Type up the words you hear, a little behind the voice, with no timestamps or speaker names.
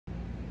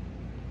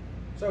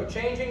So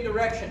changing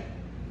direction.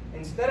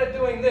 Instead of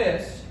doing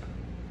this,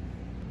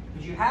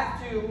 because you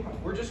have to,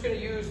 we're just going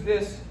to use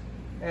this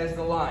as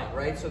the line,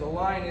 right? So the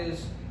line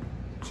is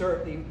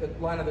the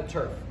line of the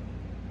turf.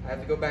 I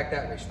have to go back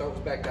that way, starts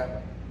back that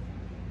way.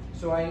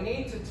 So I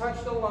need to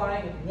touch the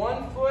line with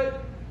 1 foot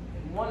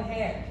and 1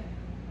 hand.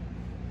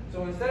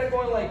 So instead of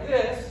going like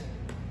this,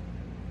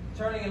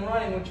 turning and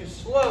running, which is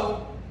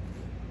slow,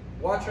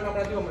 watch what I'm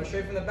going to do. I'm going to show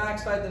you from the back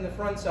side, then the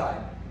front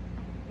side.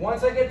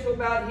 Once I get to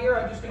about here,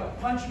 I'm just going to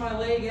punch my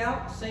leg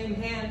out, same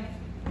hand,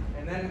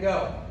 and then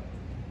go.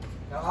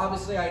 Now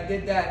obviously I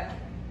did that,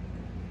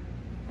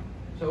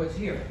 so it's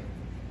here.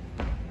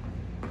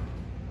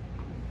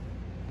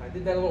 I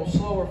did that a little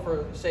slower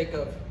for the sake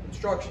of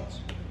instructions.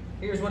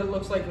 Here's what it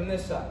looks like from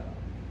this side.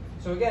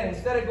 So again,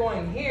 instead of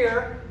going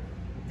here,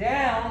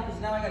 down,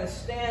 because now I got to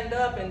stand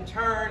up and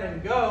turn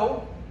and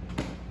go.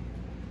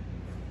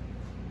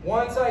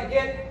 Once I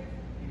get,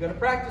 you're going to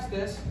practice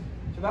this,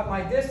 it's about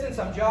my distance,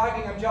 I'm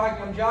jogging,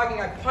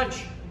 I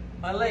punch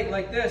my leg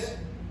like this.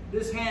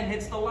 This hand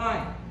hits the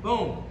line,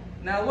 boom.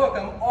 Now look,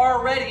 I'm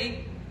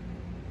already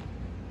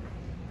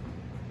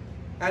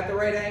at the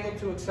right angle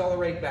to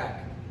accelerate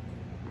back.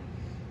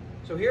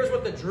 So here's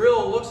what the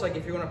drill looks like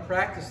if you're going to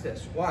practice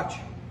this. Watch.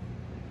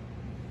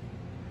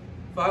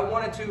 If I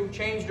wanted to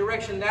change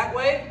direction that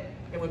way,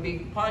 it would be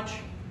punch,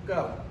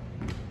 go.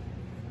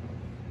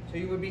 So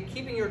you would be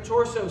keeping your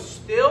torso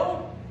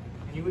still,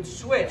 and you would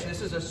switch. This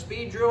is a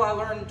speed drill I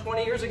learned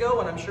 20 years ago,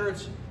 and I'm sure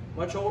it's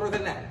much older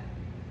than that.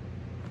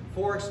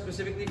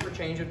 Specifically for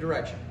change of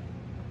direction.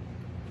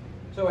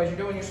 So as you're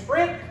doing your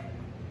sprint,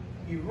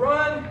 you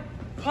run,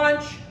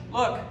 punch,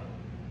 look,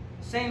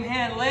 same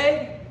hand,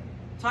 leg,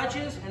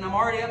 touches, and I'm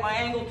already at my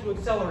angle to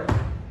accelerate.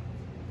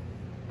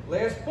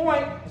 Last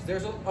point is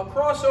there's a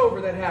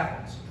crossover that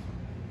happens.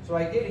 So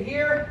I get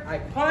here, I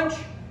punch,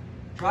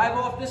 drive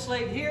off this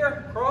leg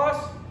here,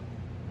 cross,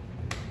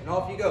 and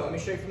off you go. Let me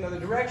show you from the other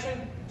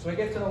direction. So I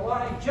get to the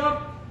line,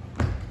 jump,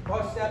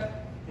 cross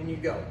step, and you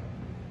go.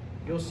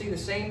 You'll see the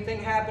same thing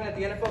happen at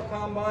the NFL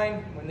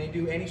Combine when they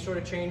do any sort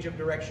of change of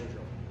direction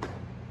drill.